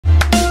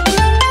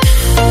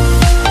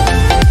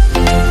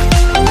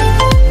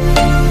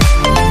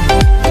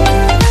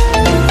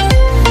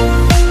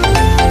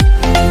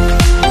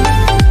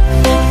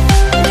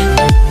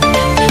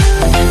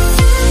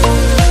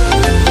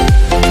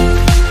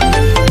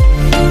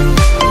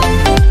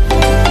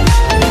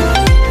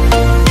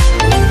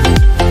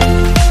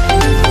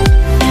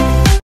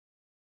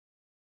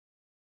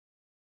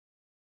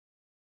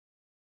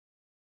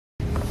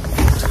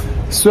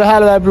So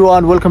hello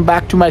everyone, welcome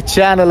back to my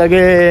channel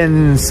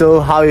again. So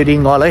how you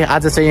doing all?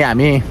 आज चाहिँ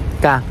हामी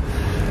कहाँ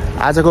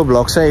आजको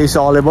भ्लग चाहिँ इज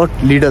अल अबाउट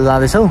लिडल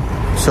जाँदैछौँ.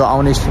 सो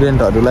आउने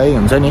स्टुडेन्टहरूलाई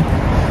हुन्छ नि,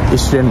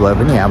 स्टुडेन्ट भए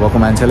पनि यहाँ भएको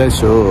मान्छेलाई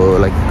सो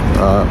लाइक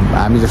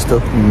हामी जस्तो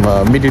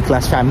मिडल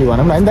क्लास फ्यामिली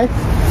भनौँ न, दाइ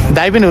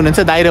दाइ पनि हुनुहुन्छ,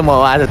 दाइ र म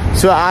हो आज.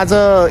 सो आज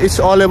इट्स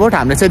अल अबाउट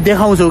हामीले चाहिँ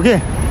देखाउँछौँ कि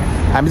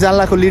हामी जान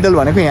लागेको लिडल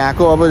भनेको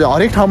यहाँको अब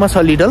हरेक ठाउँमा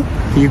छ लिडल,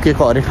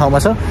 युकेको हरेक ठाउँमा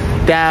छ.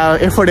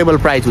 त्यहाँ एफोर्डेबल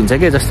प्राइस हुन्छ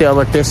कि, जस्तै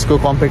अब टेस्टको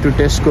कम्पेयर टु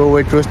टेस्टको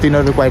वेट्रोस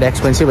तिनीहरू क्वाइट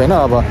एक्सपेन्सिभ होइन.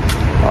 अब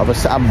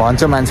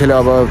भन्छ मान्छेले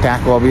अब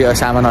त्यहाँको अब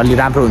सामान अलि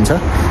राम्रो हुन्छ.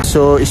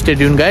 So stay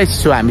tune guys.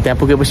 So हामी त्यहाँ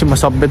पुगेपछि म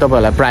सबै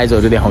तपाईँहरूलाई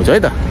प्राइजहरू देखाउँछु है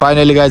त.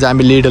 फाइनली गाइज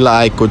हामी लिडल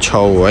आएको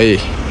छौँ है.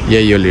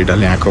 यही हो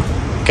लिडल यहाँको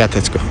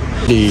क्याथेजको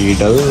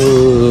लिडल.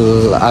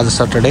 आज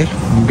सटरडे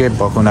गेट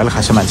भएको हुनाले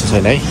खासै मान्छे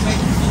छैन है.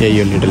 यही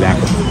हो लिडल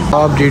यहाँको.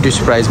 सब रिड्युस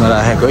प्राइसमा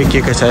राखेको है.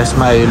 के छ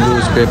यसमा?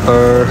 लुज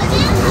पेपर,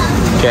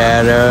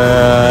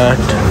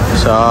 क्यारेट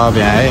सब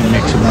यहाँ है.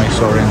 मिक्स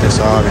ओरेन्ज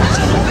सब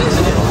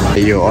यहाँ.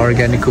 यो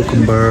organic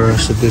cucumber.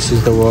 So this is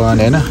the one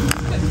होइन.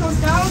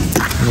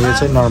 यो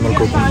चाहिँ normal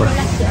cucumber.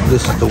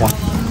 This is the one.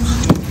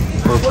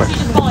 Perfect.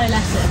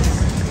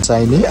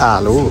 चाहिने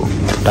आलु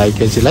 2.5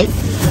 केजीलाई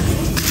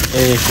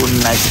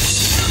 19.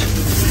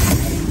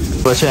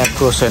 यो चाहिँ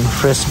फ्रोजन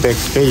फ्रेस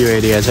बेक्डकै यो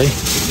एरिया चाहिँ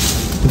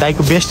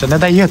दाइको बेस्ट होइन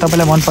दाइ? यो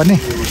तपाईँलाई मनपर्ने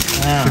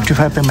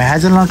 55 पेमा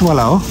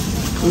हेजलनटवाला हो.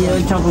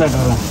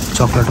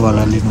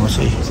 चक्लेटवाला लिनुहोस्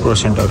है.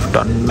 %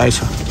 टन्नै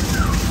छ.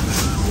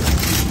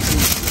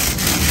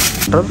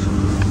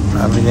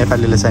 हामी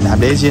नेपालीले चाहिँ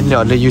हामी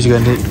एजियनलेहरूले युज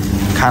गर्ने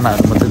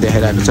खानाहरू मात्रै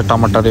देखाइरहेको छ.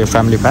 टमाटर यो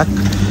फ्यामिली प्याक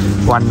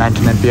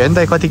 199 होइन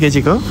दाइ? कति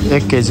केजीको?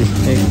 1 केजी.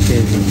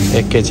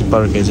 1 केजी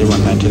पर केजी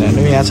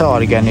 199. यहाँ छ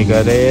अर्ग्यानिक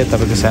अरे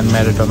तपाईँको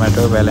स्यानमेरो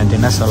टोमेटो,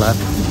 भ्यालेन्टिना सलाद,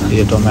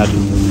 यो टोमेटो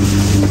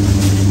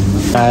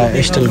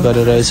इन्स्टल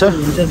गरेर रहेछ.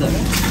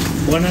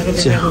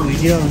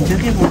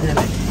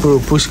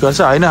 पुस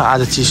गर्छ होइन.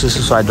 आज चिसो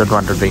so I don't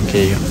want to drink.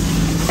 केही हो.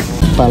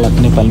 पालक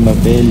नेपालीमा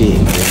बेली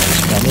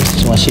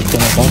वहाँ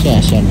सिक्किममा पाउँछ,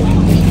 यहाँ सेन्ट.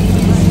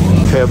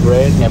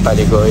 फेभरेट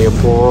नेपालीको यो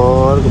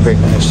पोर्क,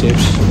 बेकन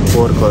चिप्स,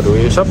 पोर्कहरू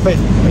यो सबै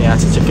यहाँ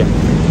छ. चिकन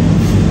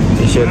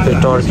त्यसरी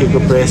टर्कीको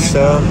ब्रेस्ट छ.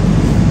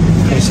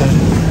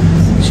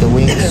 सो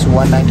विङ्स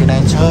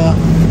 199 छ.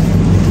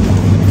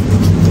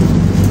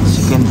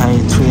 Chicken Thai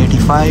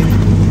 385.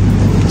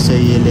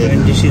 चाहिँ यसले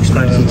 26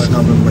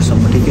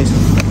 नोभेम्बरसम्म ठिकै छ.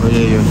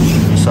 यो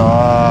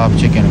सब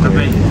चिकनको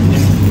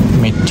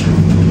मिट.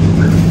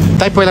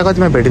 ताइ पहिला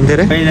कतिमा भेटिन्थ्यो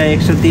अरे? पहिला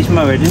 130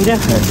 मा भेटिन्थ्यो.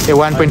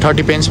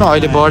 1.30 पेन्समा.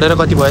 अहिले बढेर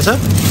कति भएछ?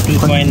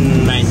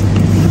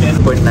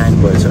 2.9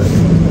 भएछ.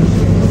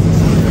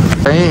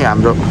 चाहिँ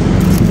हाम्रो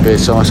भेज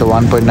समोसा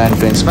 1.9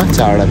 पेन्समा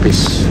 4वटा पिस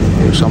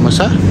यो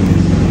समोसा.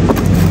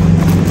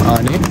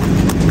 अनि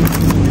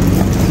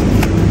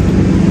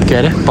के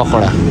अरे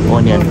पकौडा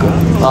ओनियनको.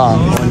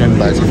 ओनियन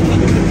भाजी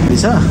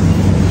छ.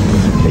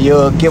 यो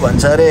के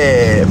भन्छ अरे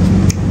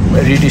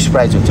रिड्युस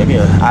प्राइस हुन्छ कि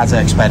आज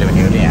एक्सपायर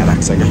हुने यहाँ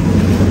राख्छ क्या.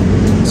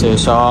 So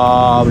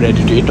sub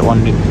ready to it.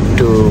 Only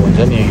to हुन्छ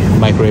नि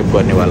माइक्रोवेभ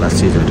गर्नेवाला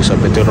चिजहरू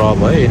सबै त्यो र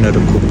भयो. यिनीहरू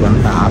कुक गर्नु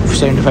हाफ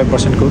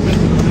 75% कुक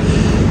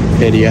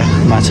एरिया.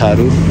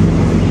 माछाहरू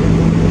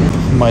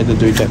मैदा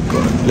 2 टाइपको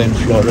प्लेन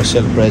फ्लोर र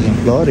सेल्फ राइजिङ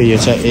फ्लोर. यो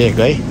चाहिँ एग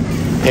है.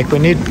 एग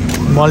पनि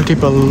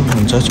मल्टिपल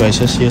हुन्छ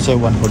चोइसेस. यो चाहिँ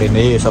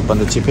 149. यो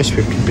सबभन्दा चिपेस्ट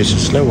 15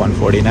 पिसेसलाई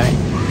 149.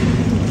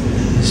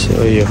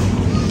 सो यो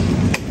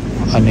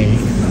अनि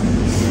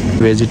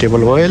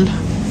भेजिटेबल ओइल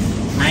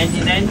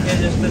 99 थियो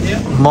जस्तो थियो.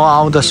 म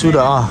आउँदा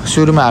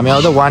सुरुमा हामी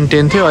आउँदा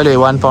 110 थियो. अहिले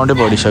 1 पाउन्डै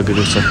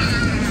बढिसकेको छ.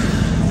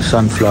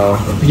 सनफ्लावर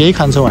यही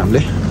खान्छौँ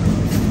हामीले,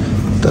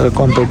 तर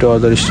कम्पेयर टु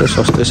अदर स्टोर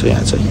सस्तै छ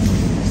यहाँ चाहिँ.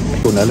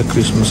 उनीहरूले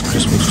क्रिसमसको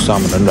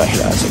सामानहरू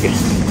राखिरहेको छ कि.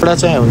 एउटा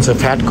चाहिँ हुन्छ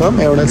फ्याट कम,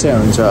 एउटा चाहिँ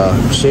हुन्छ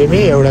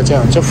सेमी, एउटा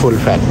चाहिँ हुन्छ फुल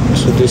fat.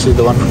 So this is the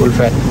one full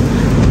fat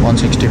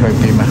 165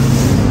 Pima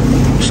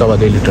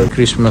 2.5 litre.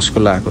 क्रिसमसको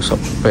लगाएको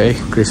सबै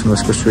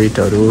क्रिसमसको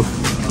स्विटहरू,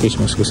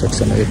 क्रिसमसको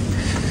सेक्सन है.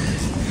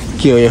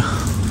 के हो यो?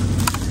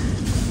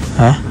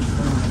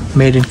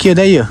 मेड इन के हो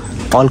दाइ? यो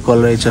अल्कोहल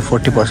रहेछ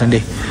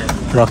 40%.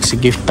 रक्सी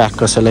गिफ्ट प्याक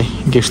कसैलाई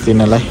गिफ्ट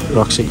दिनलाई.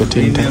 रक्सीको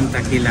 3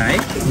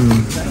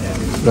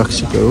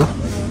 रक्सीको हो.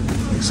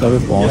 सबै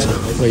पाउँछ.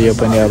 यो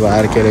पनि अब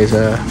अर्कै रहेछ,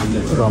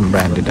 रम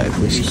ब्रान्डी टाइप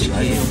विस्की.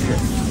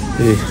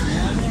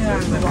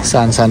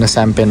 सानो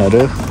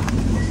स्याम्पेनहरू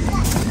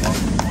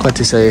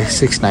कति छ?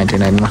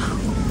 699 मा.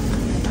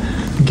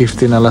 गिफ्ट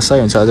दिनलाई सही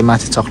हुन्छ. अझै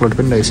माथि चक्लेट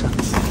पनि रहेछ.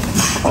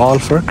 अल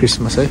फर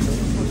क्रिसमस है.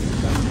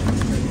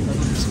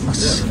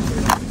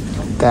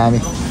 दामी.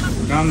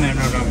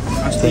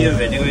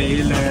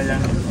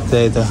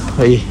 त्यही त.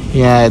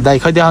 यहाँ दाइ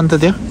खै देखाउनु त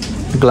त्यो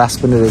ग्लास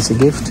पनि रहेछ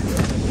गिफ्ट.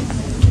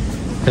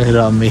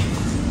 रमी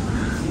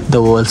द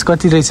वर्ल्ड्स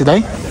कति रहेछ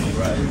दाइ?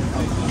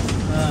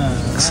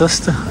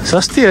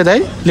 सस्तै हो दाइ.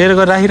 लिएर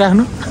गएर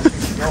राखिराख्नु.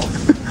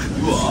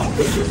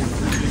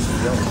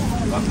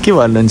 के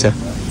भन्नुहुन्छ?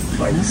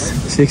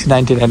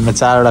 699 मा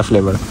 4वटा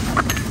फ्लेभर.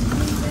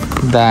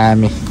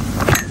 दामी.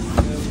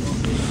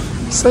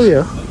 सही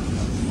हो.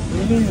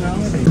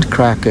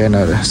 क्र्याक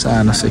एनहरू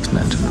सानो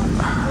 699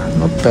 मा.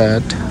 Not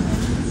bad.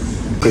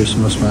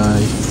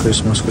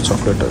 क्रिसमसको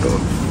चक्लेटहरू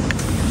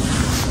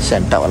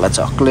सेन्टावाला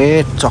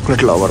चक्लेट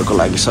लभरको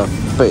लागि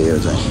सबै यो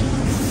चाहिँ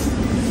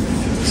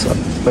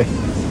सबै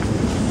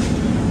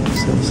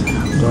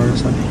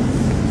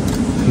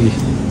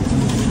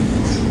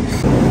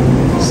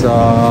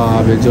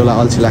अब जसलाई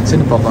अल्छी लाग्छ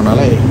नि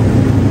पकाउनलाई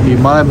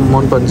मलाई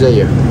मनपर्ने चाहिँ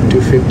यो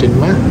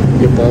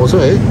 215 यो पाउँछ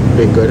है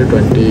बेक गरेर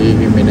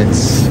 20 मिनट्स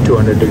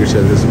 200 डिग्री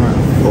सेल्सियसमा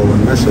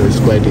ओभनमा so it's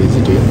quite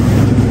easy to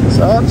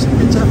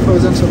pizza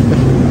frozen सबै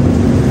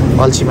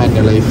अल्छी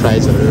मान्नेलाई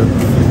फ्राइजहरू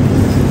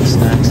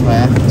स्न्याक्समा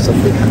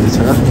सबै खाँदैछ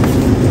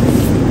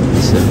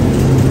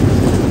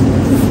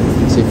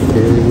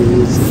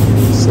चिप्स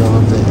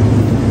सबै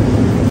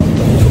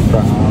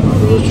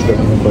प्रानहरू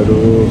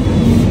श्रिम्पहरू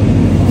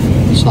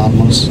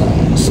salmon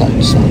side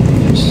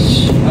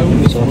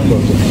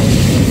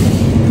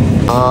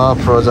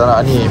फ्रोजन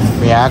अनि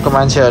यहाँको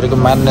मान्छेहरूको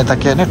मान्यता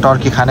के भने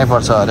टर्की खानै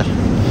पर्छ अरे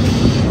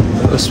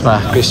उसमा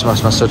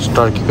क्रिसमसमा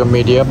टर्कीको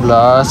मिडियम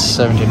प्लस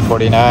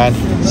 1749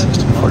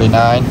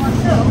 1649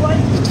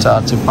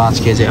 चार्ज चाहिँ 5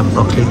 केजी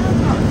अप्रोक्सली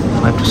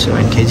 5 to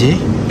 7 केजी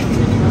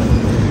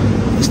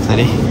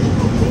यस्तरी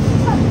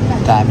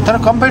दामी तर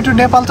कम्पेयर टु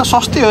नेपाल त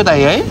सस्तै हो दाइ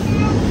है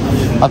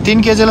 3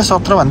 केजीलाई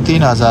 17 भने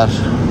 3000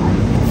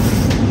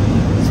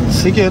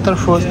 सिक्यो तर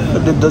froze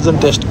it doesn't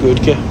taste good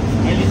के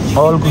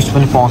अल कुछ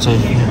पनि पाउँछ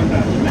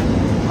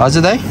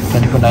हजुर दाइ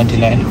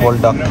 24.99 होल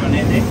डक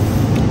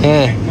ए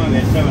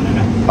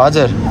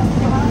हजुर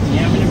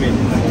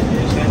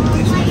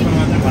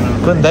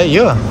कुन दाइ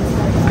यो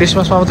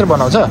क्रिसमसमा मात्रै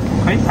बनाउँछ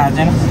खै थाहा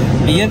छैन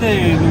यो त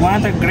वहाँ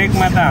त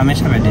ग्रेकमा त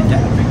हमेसा भेटिन्छ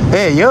ए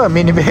यो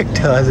मिनी ब्याग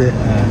हजुर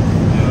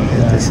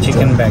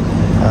chicken bag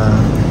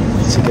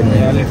chicken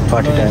bag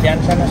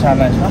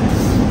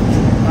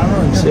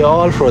 40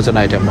 all frozen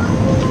item हो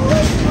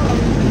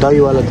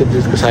दहीवाला त्यो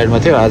दुधको साइडमा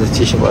थियो आज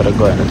चिसो भएर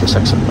गएन त्यो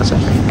सक्सनमा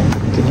चाहिँ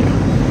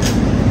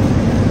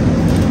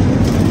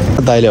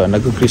दाइले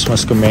भनेको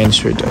क्रिसमसको मेन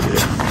स्विटहरू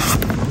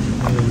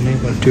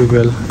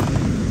ट्युबवेल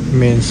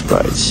मेन्स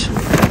प्राइज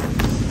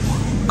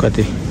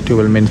कति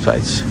ट्युबवेल मेन्स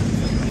प्राइज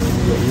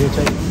यो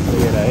चाहिँ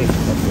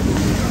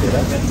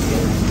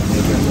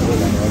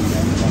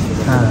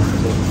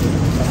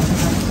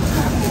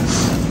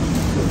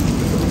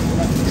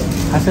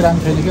खासै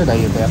राम्रो छैन क्या दाइ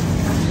यो त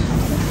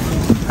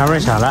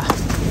राम्रै छ होला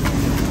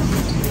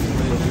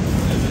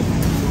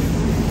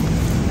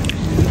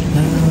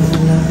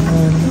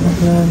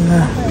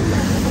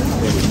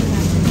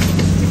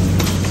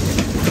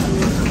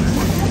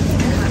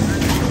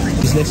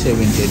त्यसलाई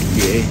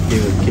 78 है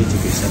त्यो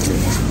केजीको हिसाबले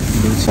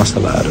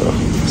मसलाहरू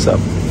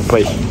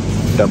सबै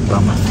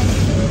डब्बामा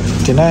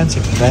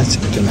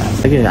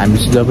 59 हामी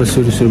जब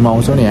सुरुमा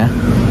आउँछौँ नि यहाँ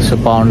सो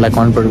पाउन्डलाई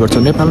कन्भर्ट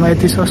गर्छौँ नेपालमा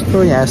यति सस्तो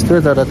यहाँ यस्तो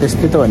तर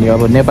त्यस्तै त हो नि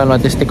अब नेपालमा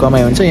त्यस्तै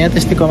कमाइ हुन्छ यहाँ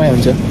त्यस्तै कमाइ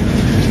हुन्छ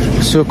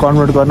सो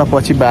कन्भर्ट गर्न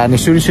पछि बाहिर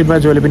सुरुमा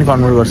जसले पनि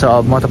कन्भर्ट गर्छ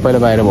अब म त पहिला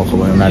बाहिर भएको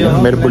भयो उनीहरू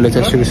मेरो बुढले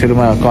चाहिँ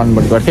सुरुमा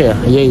कन्भर्ट गर्थेँ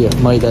यही हो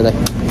मैदा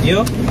यो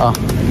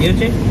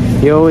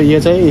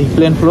चाहिँ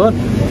प्लेन फ्लोर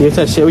यो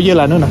चाहिँ उयो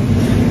लानु न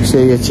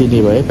यो चिनी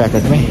भयो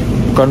प्याकेटमै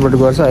कन्भर्ट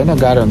गर्छ होइन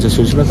गाह्रो हुन्छ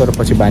सुरुमा तर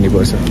पछि बानी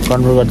पर्छ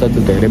कन्भर्ट गर्दा त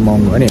धेरै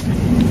महँगो हो नि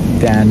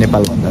त्यहाँ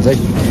नेपालभन्दा चाहिँ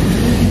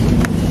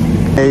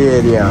यही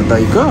एरिया हो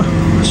दहीको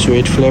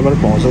स्विट फ्लेभर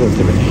पाउँछ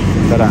जति पनि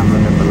तर हाम्रो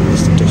नेपालको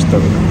जस्तो टेस्ट त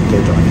हुँदैन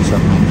त्यही त भने सब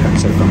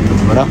म्यानुफ्याक्चर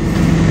कम्पनीबाट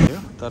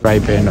फ्राई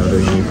प्यानहरू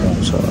यहीँ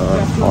पाउँछ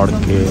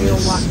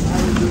अर्केस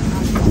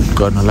कुक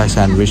गर्नलाई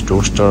स्यान्डविच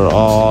टोस्टर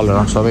अल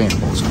अराउन्ड सबै यहीँ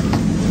पाउँछ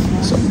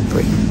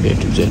सबै ए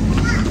टु जेड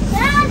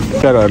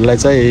कुकरहरूलाई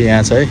चाहिँ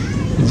यहाँ चाहिँ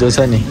जो छ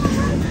नि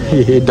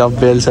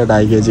डम्बेल छ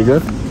 2.5 केजीको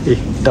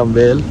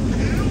डम्बेल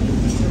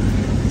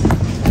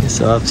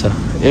सब छ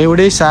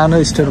एउटै सानो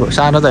स्टोर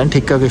सानो त होइन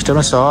ठिक्कको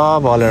स्टोरमा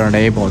सब अलराउन्ड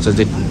यहीँ पाउँछ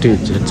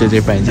जे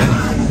पाइन्छ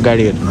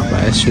गाडीहरू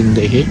नपाए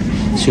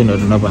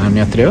सुनहरू नपाए पनि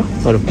मात्रै हो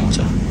अरू पाउँछ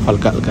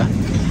हल्का हल्का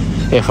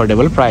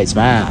एफोर्डेबल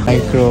प्राइसमा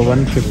माइक्रो 115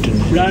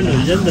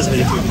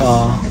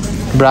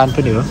 ब्रान्ड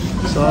पनि हो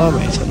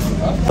सबै छ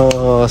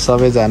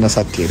सबैजना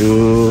साथीहरू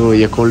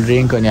यो कोल्ड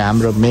ड्रिङ्क अनि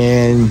हाम्रो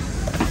मेन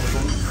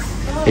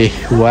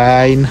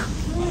वाइन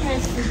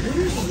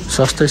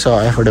सस्तै छ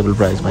एफोर्डेबल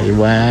प्राइसमा यो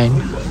वाइन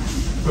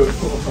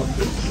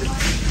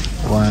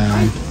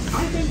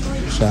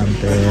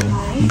स्याम्पेन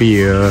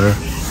बियर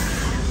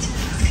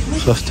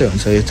सस्तै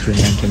हुन्छ यो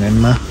 399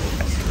 मा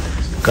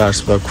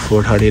कार्सबर्ग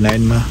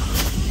 439 मा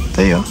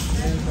त्यही हो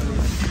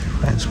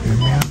French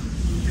premium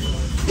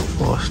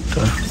first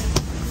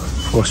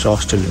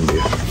Australian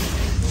beer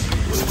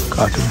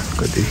cartoon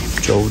कति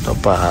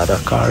 14-12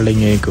 कार्लिङ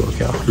यहीँको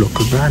क्या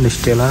लोकल ब्रान्ड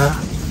स्टेला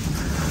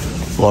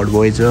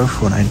बडवाइजर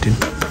 419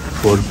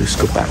 4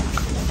 पिसको प्याक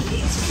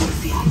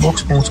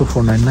बक्स पाउँछ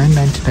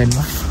 499.99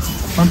 मा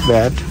नट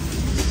ब्याड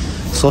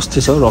सस्तै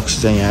छ रक्सी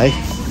चाहिँ यहाँ है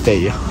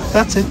त्यही हो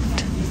द्याट्स इट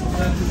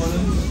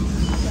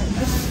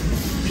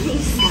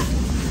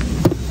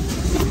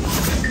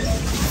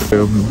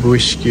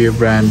विस्की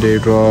ब्रान्डी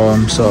रम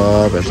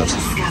सब यता छ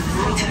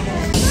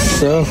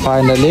सो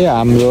फाइनली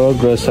हाम्रो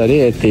ग्रोसरी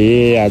यति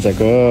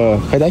आजको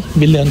खै दाइ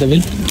बिल ल्याउनु त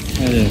बिल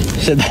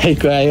सो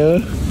दाइको आयो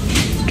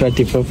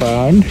 24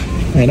 पाउन्ड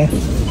होइन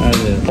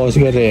पज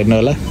गरेर हेर्नु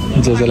होला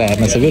जसलाई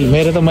हेर्न सक्यो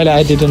मेरो त मैले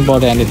I didn't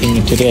but anything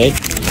today है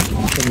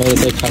मेरो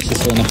चाहिँ खासै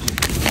छैन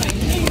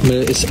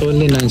मेरो इट्स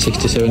ओन्ली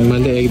 967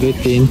 मैले 1 2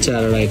 3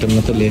 4 वटा आइटम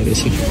मात्र लिएर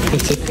छु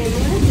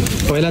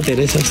पहिला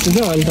धेरै सस्तो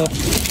थियो अहिले त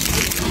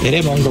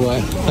धेरै महँगो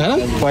भयो हैन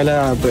पहिला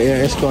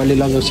यसको अलि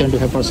लगभग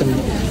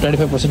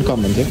 25% कम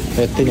हुन्थ्यो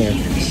यति नै हो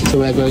so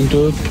we are going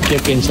to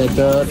keep inside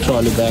the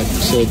trolley bag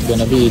so it's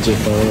gonna be easy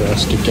for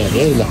us to क्यारी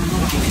है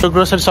ल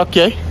ग्रोसरी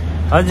सकियो है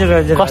हजुर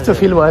हजुर कस्तो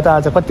फिल भयो त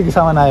आज कतिको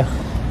सामान आयो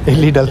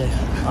लिडल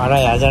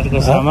 2500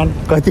 को सामान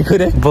कति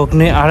कुरा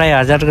बोक्ने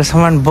 2500 को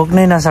सामान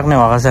बोक्नै नसक्ने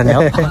भएको छ नि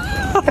हो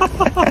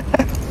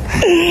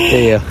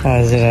त्यही हो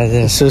हजुर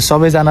हजुर सो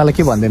सबैजनालाई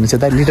के भनिदिनुहुन्छ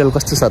त लिडल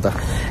कस्तो छ त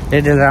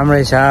लिडल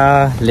राम्रै छ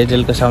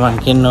लिडलको सामान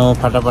किन्नु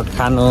फटाफट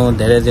खानु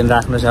धेरै दिन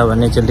राख्नु छ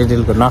भने चाहिँ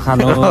लिडलको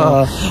नखानु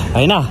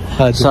हैन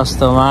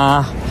सस्तोमा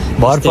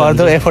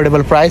भरपर्दो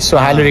affordable price so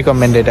highly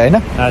recommended हैन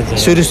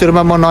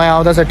सुरुमा म नयाँ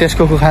आउँदा चाहिँ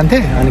टेस्को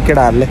खान्थे अनि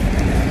केटाहरूले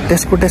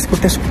टेस्को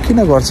किन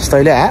गर्छस्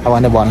तैँले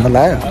भने भन्नु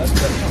लाग्यो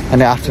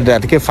अनि आफ्टर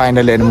द्याट के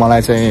फाइनली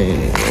मलाई चाहिँ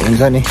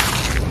हुन्छ नि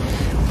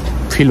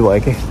फिल भयो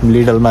कि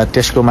लिडलमा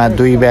टेस्कोमा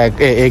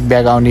 1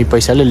 ब्याग आउने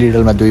पैसाले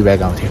लिडलमा 2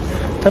 ब्याग आउँथ्यो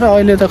तर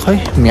अहिले त खै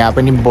यहाँ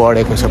पनि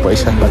बढेको छ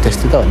पैसा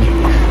त्यस्तै त हो नि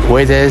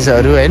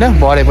वेजेसहरू होइन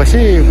बढेपछि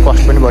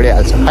कस्ट पनि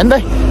बढिहाल्छ होइन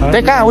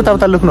त्यही कहाँ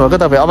उता लुक्नु भएको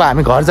तपाईँ अब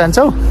हामी घर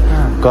जान्छौँ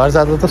घर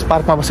जाँदा त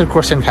पार्कमा बसेर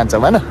क्रोसेन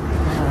खान्छौँ होइन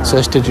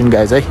सो स्टे ट्युन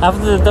गाइज है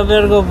अब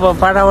तपाईँहरूको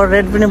पर आवर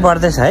रेट पनि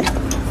बढ्दैछ है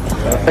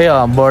ए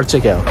बढ्छ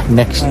क्या हो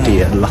नेक्स्ट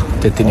इयर ल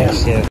त्यति नै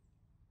हो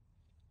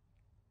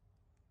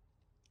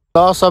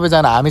ल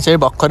सबैजना हामी चाहिँ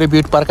भर्खरै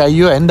ब्युटी पार्क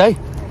आइयो होइन दाइ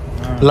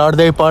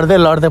लड्दै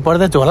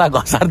पढ्दै झोला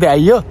घसार्दै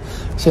आइयो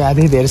सो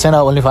यहाँदेखि धेरै छैन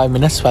ओन्ली 5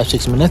 मिनट्स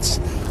 5-6 मिनट्स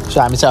सो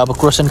हामी चाहिँ अब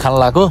क्रोसेन खान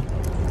लाग्यो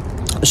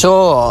सो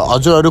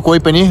हजुरहरू कोही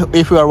पनि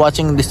if you are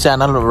watching this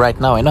channel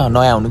right now होइन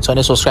नयाँ हुनुहुन्छ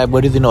भने सब्सक्राइब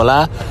गरिदिनु होला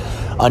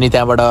अनि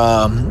त्यहाँबाट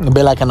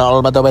बेल आइकन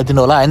अलमा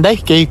दबाइदिनु होला होइन दाइ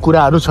केही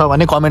कुराहरू छ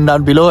भने कमेन्ट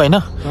डाउन बिलो होइन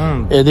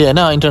यदि होइन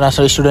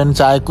इन्टरनेसनल स्टुडेन्ट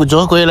चाहेको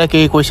जो कोहीलाई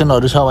केही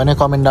क्वेसनहरू छ भने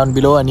कमेन्ट डाउन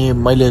बिलो अनि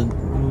मैले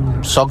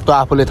सक्दो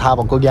आफूले थाहा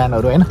भएको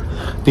ज्ञानहरू होइन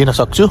दिन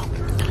सक्छु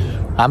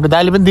हाम्रो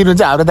दाइले पनि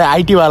दिनुहुन्छ हाम्रो दाइ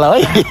आइटीवाला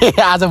है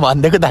आज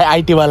भनिदिएको दाइ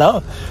आइटीवाला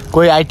हो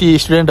कोही आइटी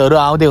स्टुडेन्टहरू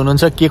आउँदै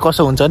हुनुहुन्छ के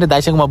कसो हुन्छ भने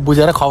दाइसँग म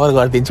बुझेर खबर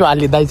गरिदिन्छु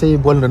अलि दाइ चाहिँ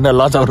बोल्नुहुन्न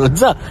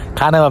लजाउनुहुन्छ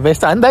खानामा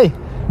व्यस्त होइन दाइ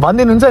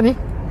भनिदिनुहुन्छ नि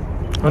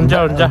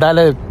हुन्छ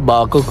दाइले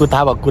भएको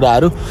थाहा भएको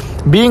कुराहरू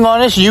बिङ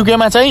अनेस्ट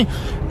युकेमा चाहिँ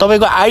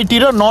तपाईँको आइटी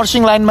र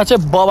नर्सिङ लाइनमा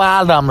चाहिँ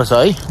बवाल राम्रो छ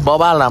है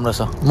बवाल राम्रो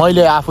छ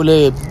मैले आफूले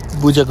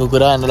बुझेको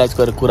कुरा एनालाइज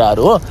गरेको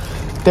कुराहरू हो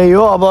त्यही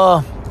हो अब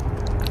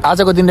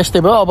आजको दिन यस्तै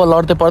भयो अब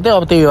लड्दै पढ्दै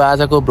अब त्यही हो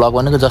आजको भ्लग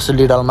भनेको जस्तो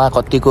लिडलमा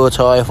कतिको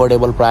छ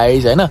एफोर्डेबल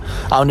प्राइस होइन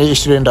आउने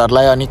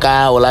स्टुडेन्टहरूलाई अनि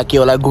कहाँ होला के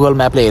होला गुगल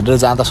म्यापले हेरेर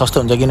जाँदा सस्तो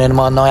हुन्छ किनभने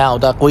म नयाँ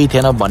आउँदा कोही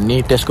थिएन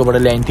भन्ने टेस्कोबाट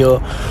ल्याइन्थ्यो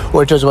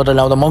वेटर्सबाट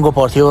ल्याउँदा महँगो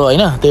पर्थ्यो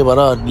होइन त्यही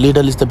भएर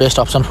Lidl is the best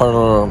option for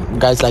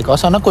guys like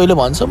us होइन कोहीले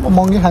भन्छ म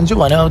महँगै खान्छु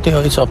भने अब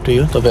त्यो इट्स अप टु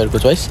यु तपाईँहरूको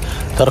चोइस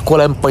तर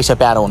कसलाई पनि पैसा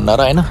प्यारो हुन्न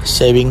र होइन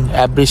saving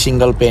every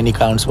single Penny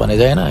counts भने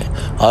चाहिँ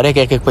होइन हरेक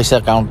एक पैसा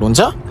काउन्ट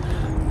हुन्छ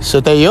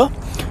सो त्यही हो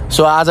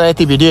सो आज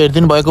यति भिडियो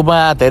हेरिदिनु भएकोमा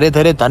धेरै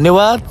धेरै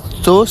धन्यवाद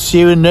so C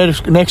you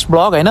next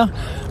blog होइन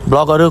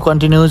ब्लगहरू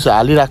कन्टिन्युज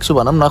हालिराख्छु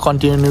भनौँ न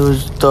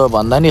कन्टिन्युज त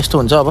भन्दा नि यस्तो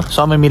हुन्छ अब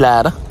समय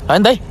मिलाएर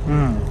होइन दाइ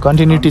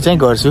कन्टिन्युटी चाहिँ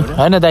गर्छु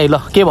होइन दाइ ल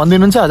के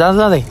भनिदिनुहुन्छ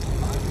जाँदै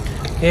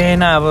केही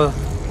न अब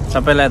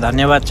सबैलाई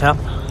धन्यवाद छ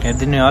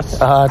हेरिदिनुहोस्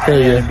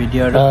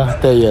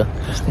त्यही हो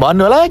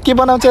भन्नु होला के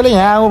बनाउँछ अहिले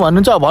यहाँ आउँ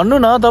भन्नुहुन्छ भन्नु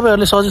न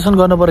तपाईँहरूले सजेसन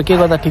गर्नु पर्यो के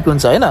गर्दा ठिक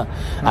हुन्छ होइन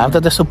हामी त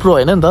त्यस्तो प्रो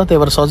होइन नि त त्यही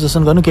भएर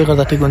सजेसन गर्नु के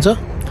गर्दा ठिक हुन्छ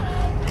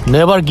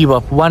नेभर गिभ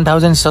अप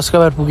 1000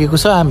 सब्सक्राइबर पुगेको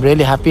छ आइएम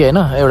रियली ह्याप्पी होइन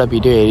एउटा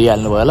भिडियो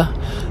हेरिहाल्नु भयो होला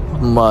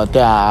म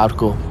त्यहाँ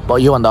अर्को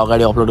योभन्दा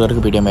अगाडि अपलोड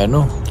गरेको भिडियोमा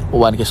हेर्नु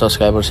 1K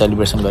सब्सक्राइबर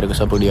सेलिब्रेसन गरेको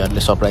छ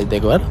बुढीहरूले सरप्राइज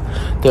दिएको भएर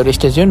त्यो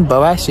stay tune bye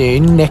bye C you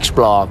in next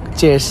blog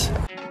chairs